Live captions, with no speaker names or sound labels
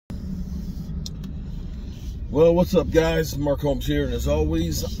Well, what's up, guys? Mark Holmes here, and as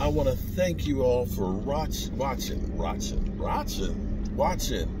always, I want to thank you all for watching,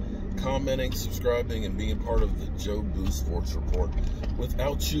 commenting, subscribing, and being part of the Joe Boo Sports Report.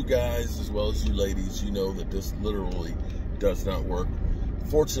 Without you guys, as well as you ladies, you know that this literally does not work.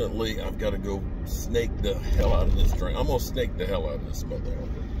 Fortunately, I've got to go snake the hell out of this drain. I'm going to snake the hell out of this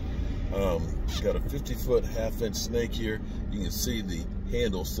motherfucker. Got a 50-foot half-inch snake here. You can see the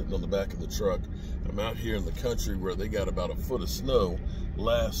handle sitting on the back of the truck. I'm out here in the country where they got about a foot of snow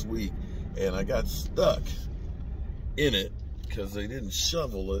last week, and I got stuck in it because they didn't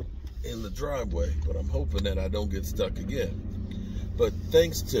shovel it in the driveway, but I'm hoping that I don't get stuck again. But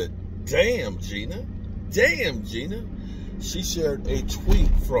thanks to damn Gina, she shared a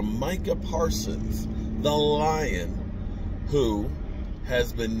tweet from Micah Parsons, the Lion, who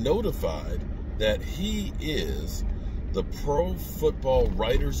has been notified that he is the Pro Football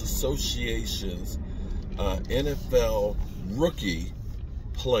Writers Association's NFL Rookie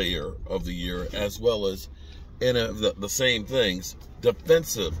Player of the Year, as well as the same things,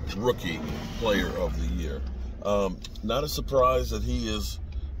 Defensive Rookie Player of the Year. Not a surprise that he is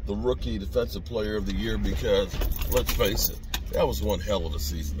the Rookie Defensive Player of the Year because, let's face it, that was one hell of a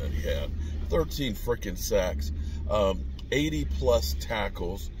season that he had. 13 freaking sacks, 80-plus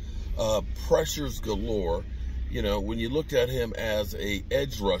tackles, pressures galore. You know, when you looked at him as an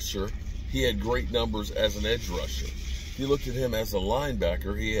edge rusher, he had great numbers as an edge rusher. If you looked at him as a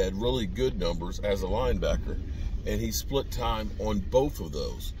linebacker, he had really good numbers as a linebacker, and he split time on both of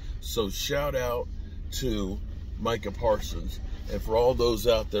those. So shout out to Micah Parsons. And for all those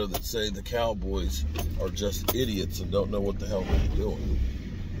out there that say the Cowboys are just idiots and don't know what the hell they're doing,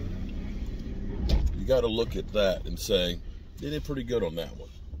 you got to look at that and say, they did pretty good on that one.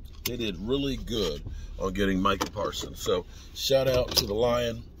 They did really good on getting Micah Parsons. So shout out to the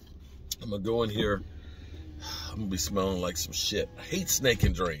Lion. I'm going to go in here. I'm going to be smelling like some shit. I hate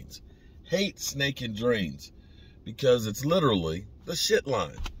snaking drains. Hate snaking drains because it's literally the shit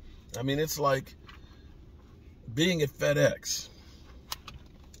line. I mean, it's like being at FedEx.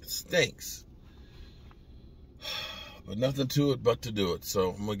 It stinks. But nothing to it but to do it.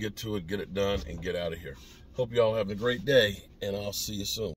 So I'm going to get to it, get it done, and get out of here. Hope y'all have a great day, and I'll see you soon.